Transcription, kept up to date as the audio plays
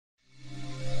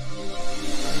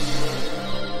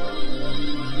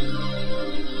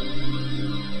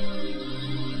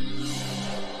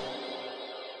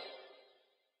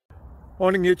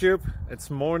Morning YouTube,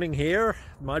 it's morning here.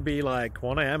 It might be like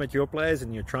 1 a.m. at your place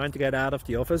and you're trying to get out of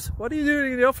the office. What are you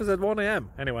doing in the office at 1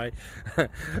 a.m? Anyway,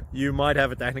 you might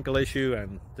have a technical issue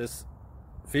and this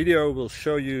video will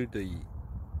show you the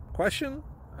question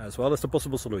as well as the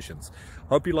possible solutions.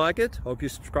 Hope you like it, hope you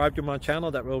subscribe to my channel.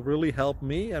 That will really help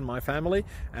me and my family,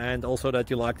 and also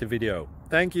that you like the video.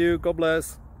 Thank you, God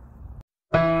bless.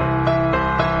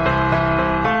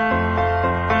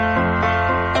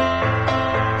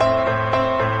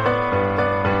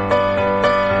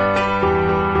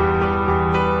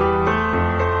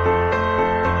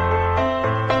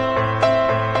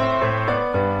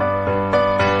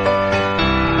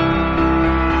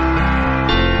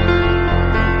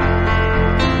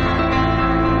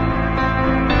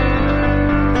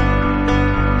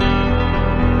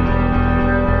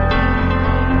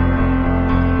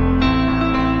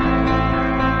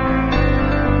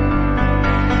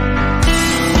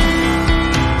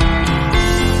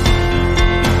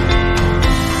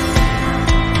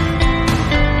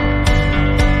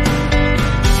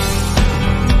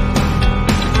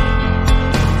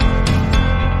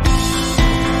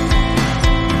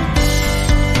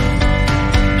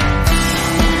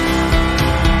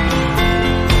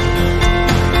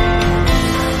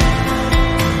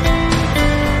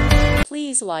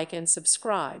 Please like and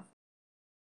subscribe.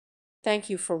 Thank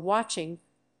you for watching.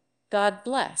 God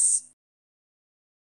bless.